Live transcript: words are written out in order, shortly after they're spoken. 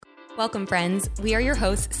Welcome, friends. We are your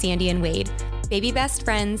hosts, Sandy and Wade, baby best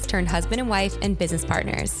friends turned husband and wife and business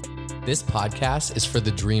partners. This podcast is for the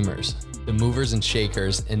dreamers, the movers and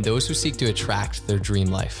shakers, and those who seek to attract their dream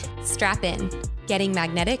life. Strap in. Getting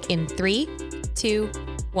magnetic in 3, 2,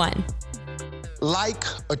 1. Like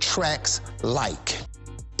attracts like.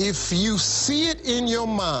 If you see it in your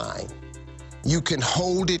mind, you can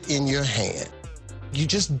hold it in your hand. You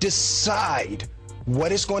just decide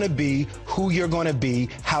what it's going to be, who you're going to be,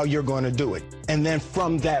 how you're going to do it. And then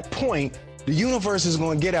from that point, the universe is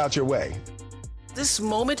going to get out your way. This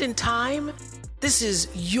moment in time, this is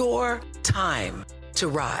your time to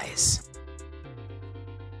rise.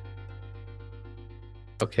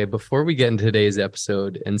 Okay, before we get into today's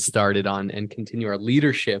episode and started on and continue our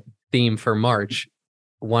leadership theme for March,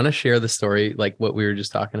 want to share the story like what we were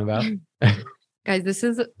just talking about? Guys, this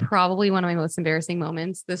is probably one of my most embarrassing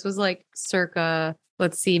moments. This was like circa,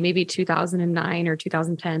 let's see, maybe 2009 or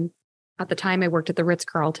 2010. At the time I worked at the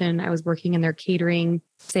Ritz-Carlton. I was working in their catering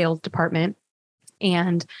sales department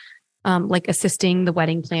and like assisting the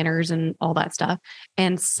wedding planners and all that stuff.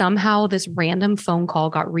 And somehow this random phone call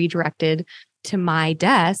got redirected to my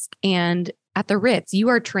desk. And at the Ritz, you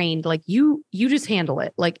are trained, like you just handle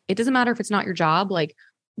it. Like, it doesn't matter if it's not your job. Like,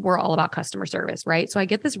 we're all about customer service, right? So I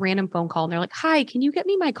get this random phone call and they're like, "Hi, can you get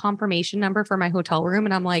me my confirmation number for my hotel room?"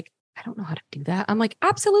 And I'm like, "I don't know how to do that." I'm like,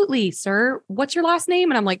 "Absolutely, sir. What's your last name?"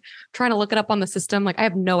 And I'm like trying to look it up on the system. Like, I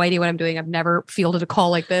have no idea what I'm doing. I've never fielded a call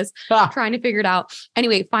like this, trying to figure it out.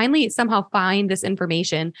 Anyway, finally somehow find this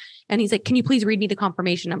information. And he's like, "Can you please read me the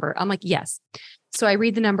confirmation number?" I'm like, "Yes." So I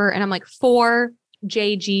read the number and I'm like,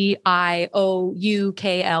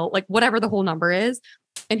 4JGIOUKL, like whatever the whole number is.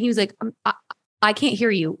 And he was like, I can't hear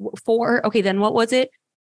you. 4. Okay, then what was it?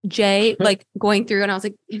 J, like going through. And I was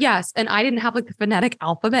like, "Yes." And I didn't have like the phonetic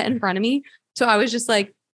alphabet in front of me. So I was just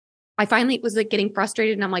like, I finally was like getting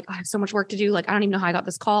frustrated and I'm like, I have so much work to do. Like, I don't even know how I got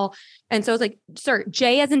this call. And so I was like, "Sir,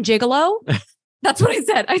 J as in gigolo." That's what I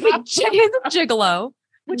said. I said J as in gigolo,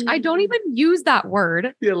 which I don't even use that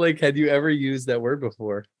word. Yeah, like, had you ever used that word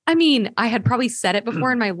before? I mean, I had probably said it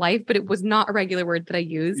before in my life, but it was not a regular word that I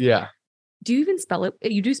used. Yeah. Do you even spell it?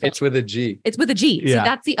 You do spell It's with a G. It's with a G. Yeah. So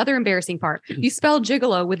that's the other embarrassing part. You spell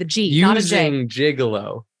gigolo with a G, not a J. Using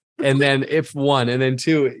gigolo. And then if 1 and then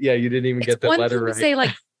 2, yeah, you didn't even get the letter right. Say like,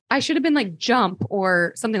 I should have been like jump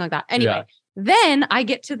or something like that. Anyway, Then I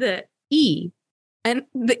get to the E and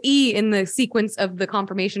the E in the sequence of the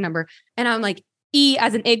confirmation number. And I'm like, E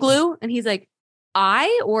as an igloo. And he's like,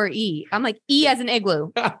 I or E? I'm like, E as an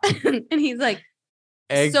igloo. And he's like,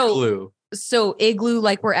 glue. So igloo,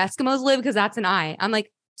 like where Eskimos live, because that's an I. I'm like,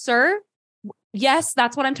 "Sir, yes,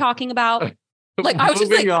 that's what I'm talking about." Like, I was just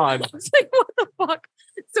like, on. I was like, what the fuck?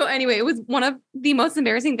 So anyway, it was one of the most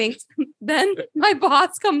embarrassing things. Then my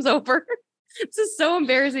boss comes over. This is so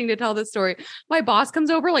embarrassing to tell this story. My boss comes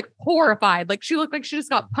over like horrified. Like, she looked like she just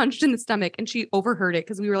got punched in the stomach and she overheard it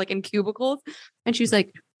because we were like in cubicles. And she's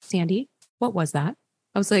like, "Sandy, what was that?"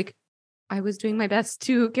 I was like, "I was doing my best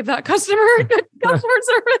to give that customer good customer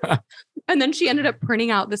service." And then she ended up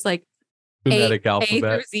printing out this like Phonetic A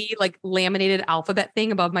alphabet. through Z, like laminated alphabet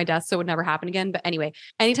thing above my desk. So it would never happen again. But anyway,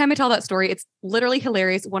 anytime I tell that story, it's literally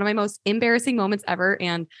hilarious. One of my most embarrassing moments ever.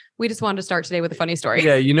 And we just wanted to start today with a funny story.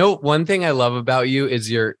 Yeah. You know, one thing I love about you is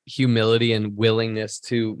your humility and willingness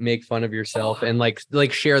to make fun of yourself and like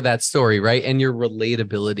share that story, right? And your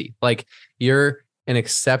relatability. Like, you're an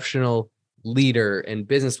exceptional leader and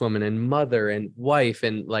businesswoman and mother and wife,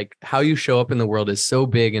 and like how you show up in the world is so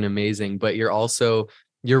big and amazing, but you're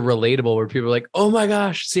relatable, where people are like, "Oh my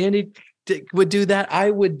gosh, Sandy would do that. I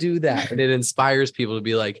would do that." And it inspires people to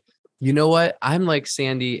be like, "You know what? I'm like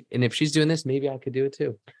Sandy. And if she's doing this, maybe I could do it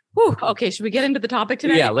too." Whew. Okay. Should we get into the topic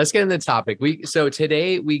today? Yeah, let's get into the topic. So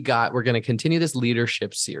today we're going to continue this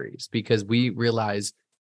leadership series because we realize,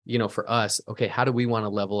 you know, for us, okay, how do we want to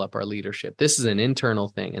level up our leadership? This is an internal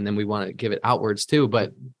thing, and then we want to give it outwards too.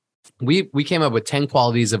 But we came up with 10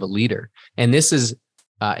 qualities of a leader, and this is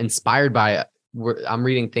inspired by. I'm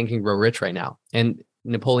reading Think and Grow Rich right now, and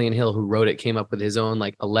Napoleon Hill, who wrote it, came up with his own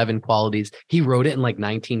like 11 qualities. He wrote it in like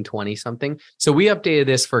 1920 something. So we updated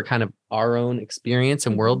this for kind of our own experience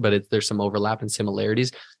and world, but there's some overlap and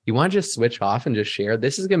similarities. You want to just switch off and just share?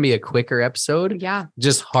 This is going to be a quicker episode. Yeah.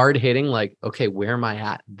 Just hard hitting, like, okay, where am I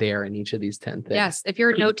at there in each of these 10 things? Yes. If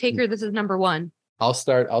you're a note taker, this is number 1. I'll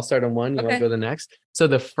start on one. You want Okay. to go to the next? So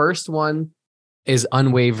the first one is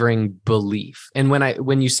unwavering belief. And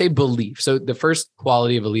when you say belief, so the first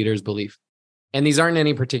quality of a leader is belief. And these aren't in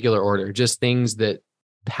any particular order, just things that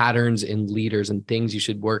patterns in leaders and things you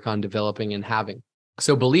should work on developing and having.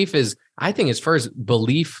 So belief is, I think, is first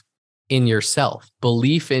belief in yourself,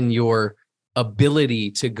 belief in your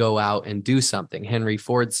ability to go out and do something. Henry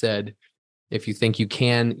Ford said, if you think you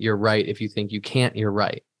can, you're right. If you think you can't, you're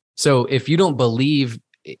right. So if you don't believe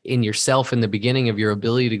in yourself in the beginning of your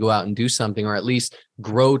ability to go out and do something, or at least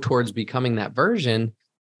grow towards becoming that version,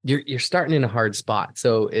 you're starting in a hard spot.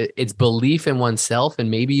 So it's belief in oneself,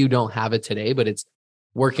 and maybe you don't have it today, but it's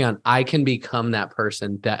working on, I can become that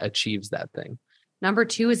person that achieves that thing. Number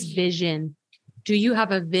 2 is vision. Do you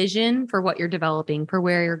have a vision for what you're developing, for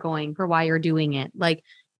where you're going, for why you're doing it? Like,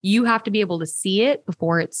 you have to be able to see it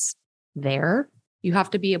before it's there. You have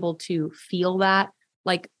to be able to feel that.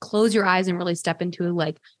 Like, close your eyes and really step into,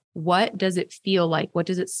 like, what does it feel like? What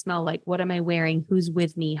does it smell like? What am I wearing? Who's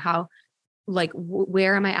with me? How, like,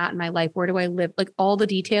 where am I at in my life? Where do I live? Like, all the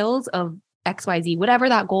details of XYZ, whatever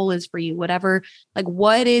that goal is for you, whatever, like,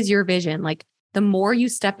 what is your vision? Like, the more you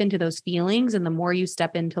step into those feelings and the more you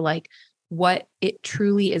step into like what it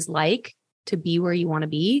truly is like to be where you want to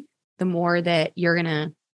be, the more that you're going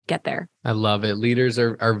to get there. I love it. Leaders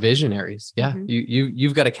are visionaries. Yeah. Mm-hmm.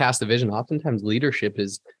 You've got to cast a vision. Oftentimes leadership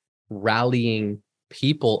is rallying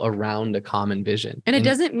people around a common vision. And it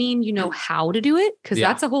doesn't mean you know how to do it, because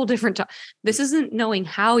that's a whole different topic. This isn't knowing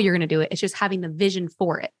how you're going to do it. It's just having the vision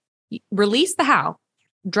for it. Release the how,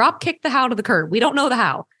 drop kick the how to the curb. We don't know the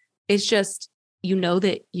how. It's just, you know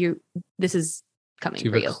that this is coming.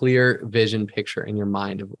 You have a clear vision picture in your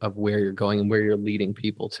mind of where you're going and where you're leading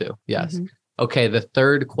people to. Yes. Mm-hmm. Okay. The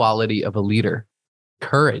third quality of a leader,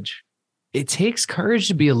 courage. It takes courage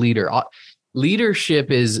to be a leader. Leadership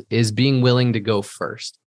is being willing to go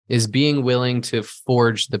first, is being willing to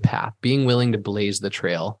forge the path, being willing to blaze the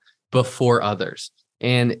trail before others.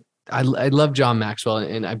 And I love John Maxwell,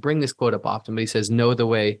 and I bring this quote up often, but he says, know the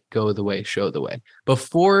way, go the way, show the way.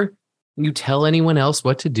 Before you tell anyone else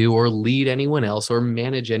what to do or lead anyone else or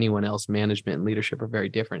manage anyone else, management and leadership are very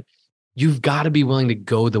different. You've got to be willing to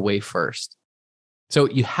go the way first. So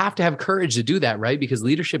you have to have courage to do that, right? Because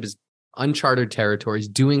leadership is uncharted territories,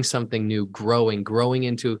 doing something new, growing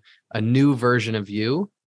into a new version of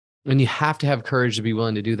you. And you have to have courage to be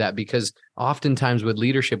willing to do that, because oftentimes with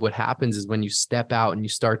leadership, what happens is when you step out and you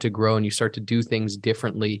start to grow and you start to do things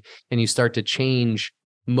differently and you start to change,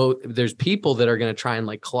 there's people that are going to try and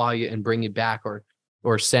like claw you and bring you back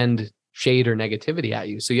or send shade or negativity at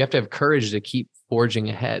you. So you have to have courage to keep forging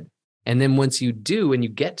ahead. And then once you do and you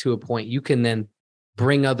get to a point, you can then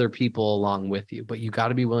bring other people along with you. But you got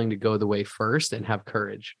to be willing to go the way first and have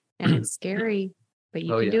courage. And it's scary, but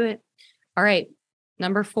you can do it. All right.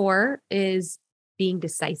 Number 4 is being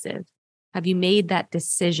decisive. Have you made that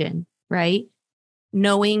decision, right?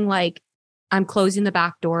 Knowing like, I'm closing the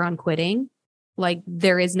back door on quitting. Like,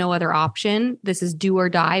 there is no other option. This is do or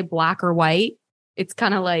die, black or white. It's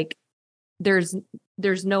kind of like there's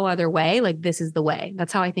no other way. Like, this is the way.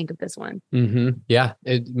 That's how I think of this one. Mm-hmm. Yeah.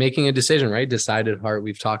 Making a decision, right? Decided heart.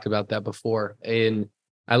 We've talked about that before. And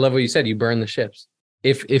I love what you said. You burn the ships.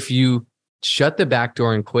 If you shut the back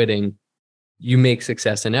door in quitting, you make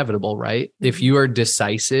success inevitable, right? Mm-hmm. If you are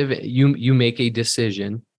decisive, you make a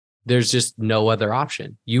decision, there's just no other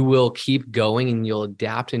option. You will keep going and you'll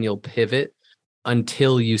adapt and you'll pivot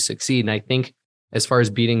until you succeed. And I think as far as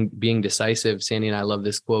being decisive, Sandy and I love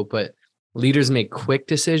this quote, but leaders make quick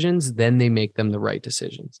decisions, then they make them the right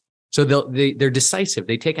decisions. So they're decisive.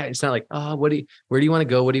 They take out, it's not like, where do you want to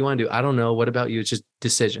go? What do you want to do? I don't know. What about you? It's just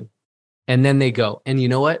decision. And then they go. And you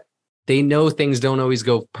know what? They know things don't always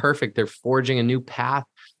go perfect. They're forging a new path.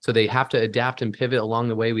 So they have to adapt and pivot along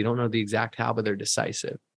the way. We don't know the exact how, but they're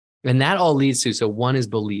decisive. And that all leads to, so 1 is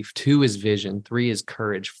belief, 2 is vision, 3 is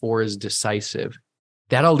courage, 4 is decisive.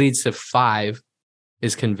 That all leads to 5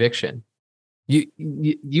 is conviction.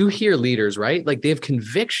 You hear leaders, right? Like, they have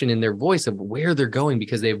conviction in their voice of where they're going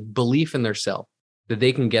because they have belief in themselves that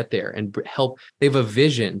they can get there and help. They have a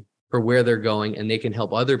vision for where they're going and they can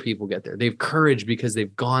help other people get there. They have courage because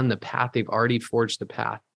they've gone the path. They've already forged the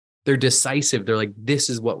path. They're decisive. They're like, this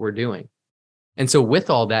is what we're doing. And so with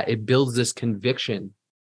all that, it builds this conviction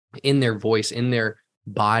in their voice, in their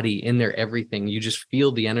body, in their everything. You just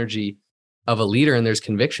feel the energy of a leader, and there's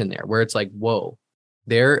conviction there where it's like, whoa,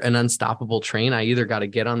 they're an unstoppable train. I either got to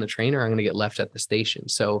get on the train or I'm going to get left at the station.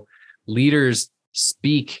 So leaders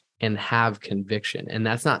speak and have conviction, and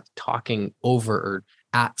that's not talking over or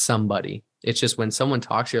at somebody. It's just when someone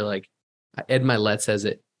talks, you're like, Ed Milet says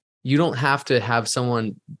it, you don't have to have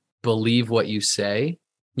someone believe what you say.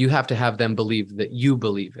 You have to have them believe that you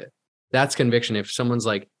believe it. That's conviction. If someone's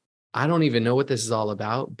like, I don't even know what this is all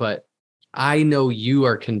about, but I know you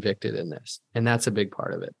are convicted in this. And that's a big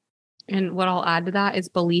part of it. And what I'll add to that is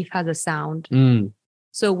belief has a sound. Mm.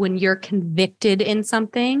 So when you're convicted in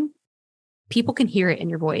something, people can hear it in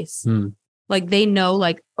your voice. Mm. Like they know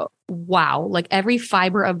like, wow, like every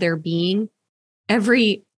fiber of their being,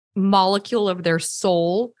 every molecule of their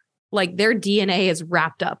soul, like their DNA is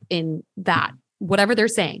wrapped up in that, whatever they're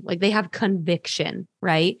saying. Like they have conviction,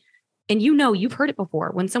 right? And you've heard it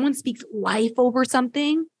before. When someone speaks life over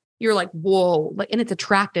something, you're like, whoa, like, and it's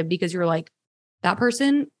attractive because you're like, that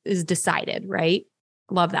person is decided, right?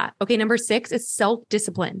 Love that. Okay. Number 6 is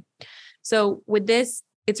self-discipline. So with this,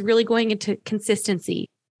 it's really going into consistency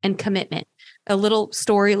and commitment. A little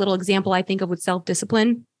story, a little example I think of with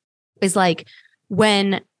self-discipline is like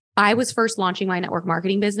when I was first launching my network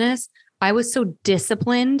marketing business, I was so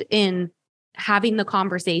disciplined in having the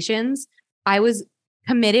conversations. I was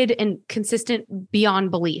committed and consistent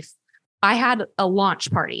beyond belief. I had a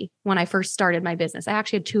launch party when I first started my business. I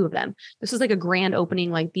actually had 2 of them. This was like a grand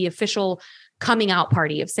opening, like the official coming out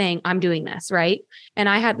party of saying, I'm doing this, right? And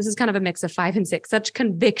this is kind of a mix of 5 and 6, such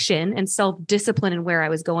conviction and self-discipline in where I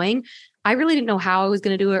was going. I really didn't know how I was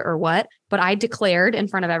going to do it or what, but I declared in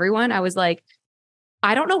front of everyone, I was like,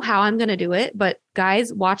 I don't know how I'm going to do it, but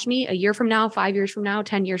guys, watch me a year from now, 5 years from now,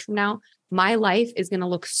 10 years from now. My life is going to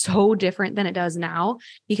look so different than it does now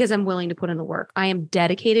because I'm willing to put in the work. I am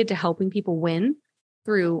dedicated to helping people win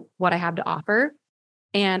through what I have to offer.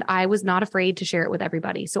 And I was not afraid to share it with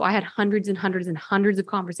everybody. So I had hundreds and hundreds and hundreds of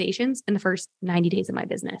conversations in the first 90 days of my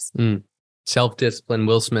business. Self-discipline,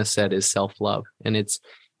 Will Smith said, is self-love. And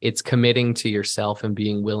it's committing to yourself and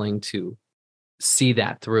being willing to see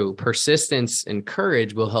that through. Persistence and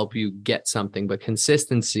courage will help you get something, but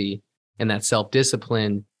consistency and that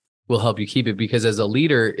self-discipline will help you keep it. Because as a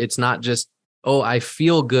leader, it's not just, oh, I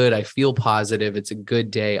feel good, I feel positive, it's a good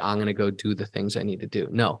day, I'm going to go do the things I need to do.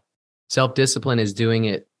 No, self-discipline is doing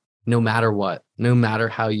it no matter what, no matter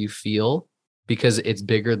how you feel, because it's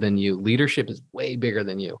bigger than you. Leadership is way bigger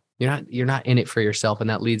than you. You're not in it for yourself. And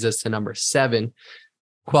that leads us to number 7,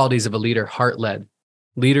 qualities of a leader: heart-led.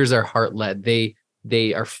 Leaders are heart-led.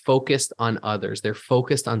 They are focused on others. They're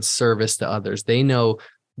focused on service to others. They know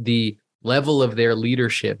the level of their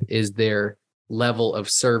leadership is their level of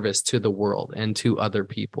service to the world and to other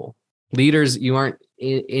people. Leaders, you aren't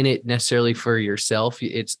in it necessarily for yourself.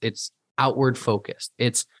 It's outward focused.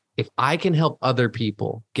 It's, if I can help other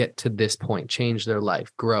people get to this point, change their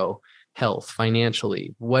life, grow, health,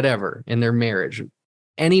 financially, whatever, in their marriage,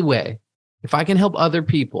 anyway, if I can help other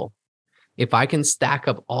people, if I can stack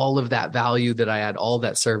up all of that value that I add, all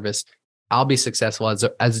that service, I'll be successful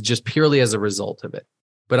as just purely as a result of it.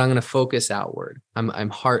 But I'm going to focus outward. I'm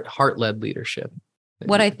heart-led leadership.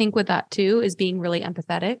 What I think with that too is being really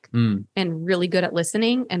empathetic and really good at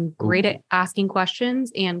listening and great at asking questions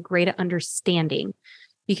and great at understanding,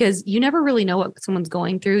 because you never really know what someone's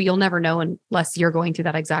going through. You'll never know unless you're going through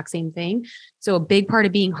that exact same thing. So a big part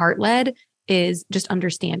of being heart-led is just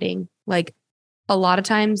understanding. Like a lot of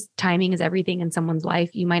times timing is everything in someone's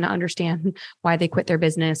life. You might not understand why they quit their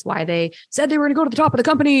business, why they said they were going to go to the top of the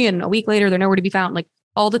company and a week later they're nowhere to be found. Like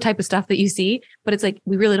all the type of stuff that you see, but it's like,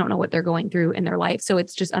 we really don't know what they're going through in their life. So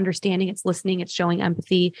it's just understanding, it's listening, it's showing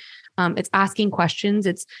empathy. It's asking questions.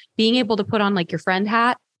 It's being able to put on like your friend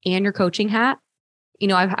hat and your coaching hat. You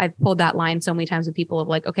know, I've pulled that line so many times with people of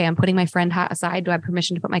like, okay, I'm putting my friend hat aside. Do I have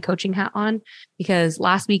permission to put my coaching hat on? Because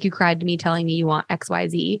last week you cried to me telling me you want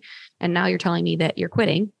XYZ. And now you're telling me that you're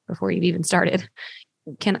quitting before you've even started.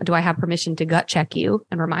 Do I have permission to gut check you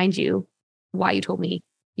and remind you why you told me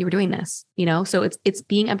you were doing this? You know, so it's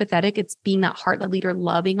being empathetic. It's being that heart-led leader,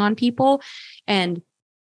 loving on people and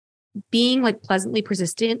being like pleasantly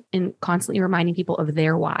persistent and constantly reminding people of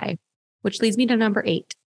their why, which leads me to number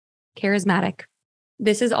 8, charismatic.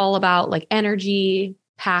 This is all about like energy,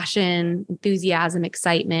 passion, enthusiasm,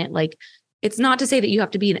 excitement. Like it's not to say that you have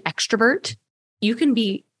to be an extrovert. You can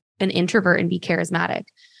be an introvert and be charismatic,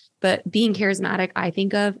 but being charismatic, I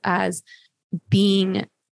think of as being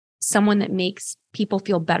someone that makes people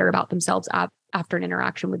feel better about themselves after an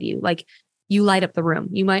interaction with you. Like you light up the room.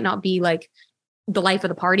 You might not be like the life of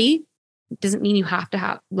the party. It doesn't mean you have to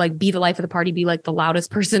have like be the life of the party, be like the loudest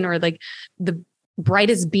person or like the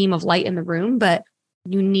brightest beam of light in the room, but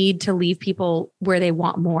you need to leave people where they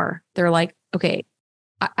want more. They're like, okay,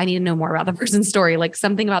 I need to know more about the person's story. Like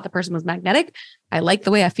something about the person was magnetic. I like the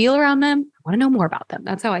way I feel around them. I want to know more about them.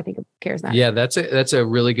 That's how I think of charismatic. Yeah, that's a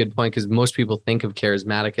really good point, because most people think of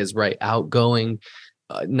charismatic as outgoing,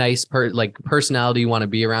 nice personality you want to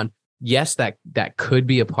be around. Yes, that could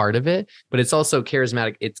be a part of it, but it's also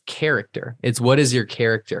charismatic. It's character. It's what is your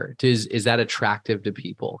character? Is that attractive to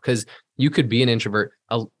people? Because you could be an introvert.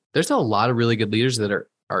 There's a lot of really good leaders that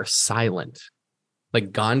are silent.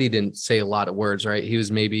 Like Gandhi didn't say a lot of words, right? He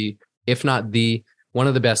was maybe, if not one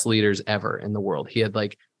of the best leaders ever in the world. He had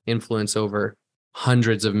like influence over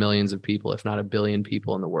hundreds of millions of people, if not a billion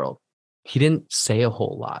people in the world. He didn't say a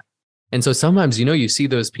whole lot. And so sometimes, you see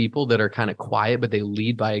those people that are kind of quiet, but they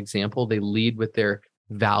lead by example. They lead with their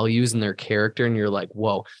values and their character. And you're like,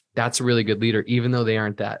 whoa, that's a really good leader, even though they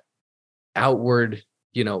aren't that outward,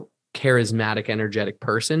 charismatic, energetic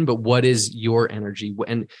person. But what is your energy?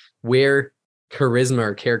 And where charisma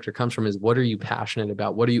or character comes from is, what are you passionate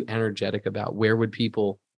about? What are you energetic about? Where would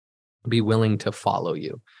people be willing to follow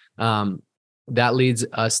you? That leads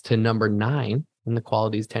us to number 9 in the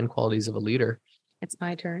 10 qualities of a leader. It's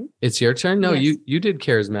my turn. It's your turn? No, Yes. you did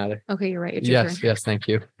charismatic. Okay, you're right. It's your turn. Yes, thank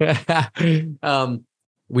you.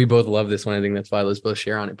 We both love this one. I think that's why let's both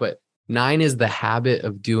share on it. But 9 is the habit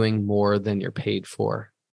of doing more than you're paid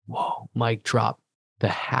for. Whoa, mic drop. The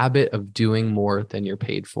habit of doing more than you're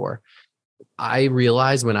paid for. I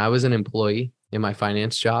realized when I was an employee in my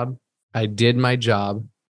finance job, I did my job.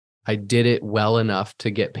 I did it well enough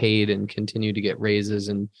to get paid and continue to get raises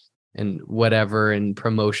and whatever and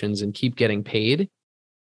promotions and keep getting paid.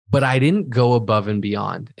 But I didn't go above and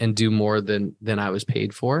beyond and do more than I was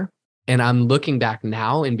paid for. And I'm looking back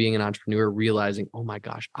now and being an entrepreneur, realizing, oh my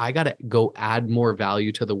gosh, I got to go add more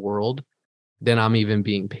value to the world than I'm even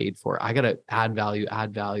being paid for. I got to add value,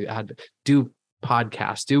 do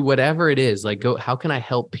podcasts, do whatever it is. Like, how can I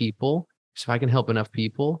help people? So if I can help enough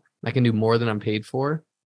people, I can do more than I'm paid for.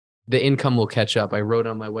 The income will catch up. I wrote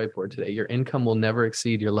on my whiteboard today, your income will never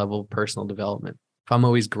exceed your level of personal development. If I'm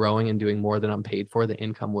always growing and doing more than I'm paid for, the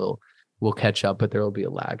income will catch up, but there will be a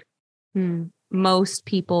lag. Most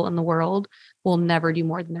people in the world will never do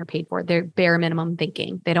more than they're paid for. They're bare minimum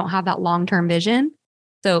thinking. They don't have that long-term vision.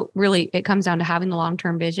 So really it comes down to having the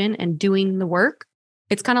long-term vision and doing the work.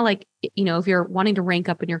 It's kind of like, if you're wanting to rank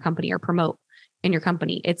up in your company or promote in your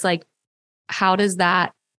company, it's like, how does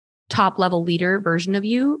that top level leader version of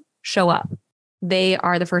you show up? They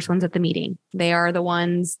are the first ones at the meeting. They are the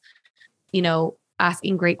ones,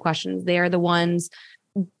 asking great questions. They are the ones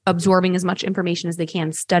absorbing as much information as they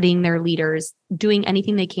can, studying their leaders, doing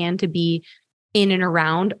anything they can to be in and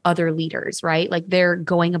around other leaders, right? Like they're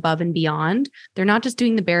going above and beyond. They're not just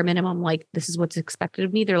doing the bare minimum, like this is what's expected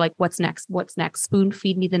of me. They're like, what's next? What's next? Spoon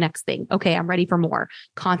feed me the next thing. Okay, I'm ready for more.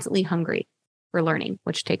 Constantly hungry for learning,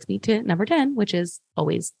 which takes me to number 10, which is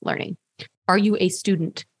always learning. Are you a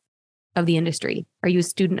student of the industry? Are you a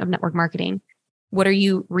student of network marketing? What are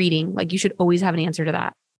you reading? Like you should always have an answer to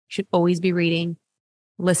that. You should always be reading,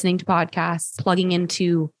 listening to podcasts, plugging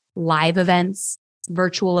into live events,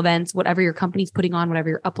 virtual events, whatever your company's putting on, whatever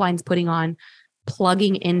your upline's putting on,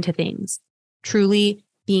 plugging into things, truly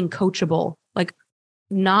being coachable, like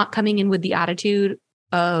not coming in with the attitude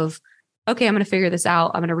of, okay, I'm going to figure this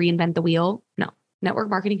out. I'm going to reinvent the wheel. No, network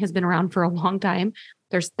marketing has been around for a long time.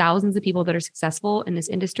 There's thousands of people that are successful in this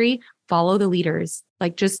industry. Follow the leaders.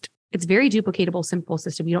 It's very duplicatable, simple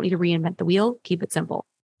system. You don't need to reinvent the wheel. Keep it simple.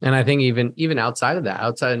 And I think even outside of that,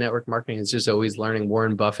 outside of network marketing, it's just always learning.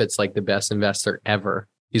 Warren Buffett's like the best investor ever.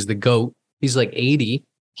 He's the GOAT. He's like 80.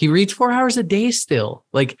 He reads 4 hours a day still.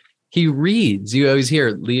 Like he reads. You always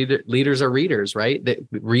hear leaders are readers, right? That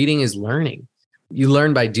reading is learning. You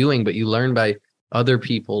learn by doing, but you learn by other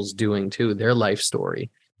people's doing too, their life story,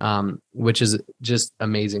 which is just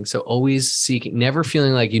amazing. So always seeking, never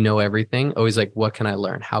feeling like you know everything. Always like, what can I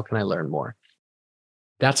learn? How can I learn more?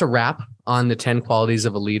 That's a wrap on the 10 qualities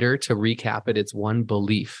of a leader. To recap it, it's 1,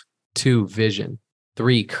 belief, 2, vision,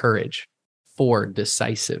 3, courage, 4,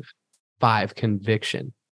 decisive, 5,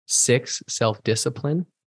 conviction, 6, self-discipline,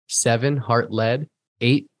 7, heart-led,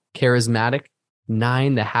 8, charismatic,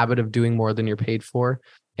 9, the habit of doing more than you're paid for,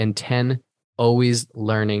 and 10, always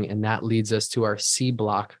learning. And that leads us to our C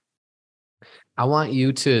block. I want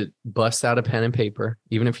you to bust out a pen and paper,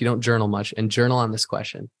 even if you don't journal much, and journal on this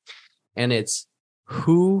question. And it's,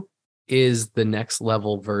 who is the next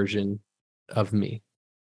level version of me?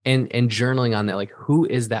 And journaling on that, like, who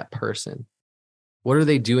is that person? What are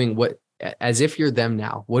they doing? What, as if you're them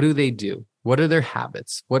now, what do they do? What are their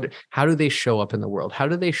habits? How do they show up in the world? How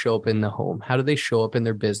do they show up in the home? How do they show up in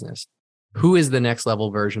their business? Who is the next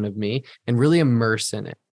level version of me? And really immerse in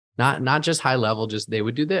it. Not just high level, just they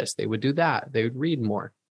would do this, they would do that, they would read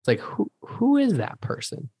more. It's like, who is that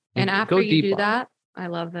person? And after you do that, I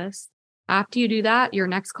love this. After you do that, your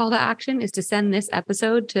next call to action is to send this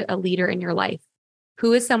episode to a leader in your life.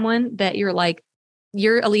 Who is someone that you're like,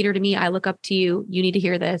 you're a leader to me. I look up to you. You need to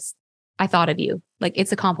hear this. I thought of you. Like,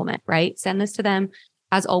 it's a compliment, right? Send this to them.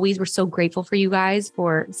 As always, we're so grateful for you guys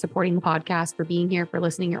for supporting the podcast, for being here, for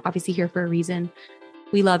listening. You're obviously here for a reason.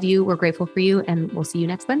 We love you. We're grateful for you. And we'll see you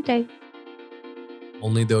next Wednesday.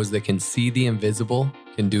 Only those that can see the invisible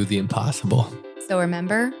can do the impossible. So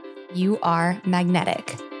remember, you are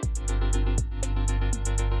magnetic.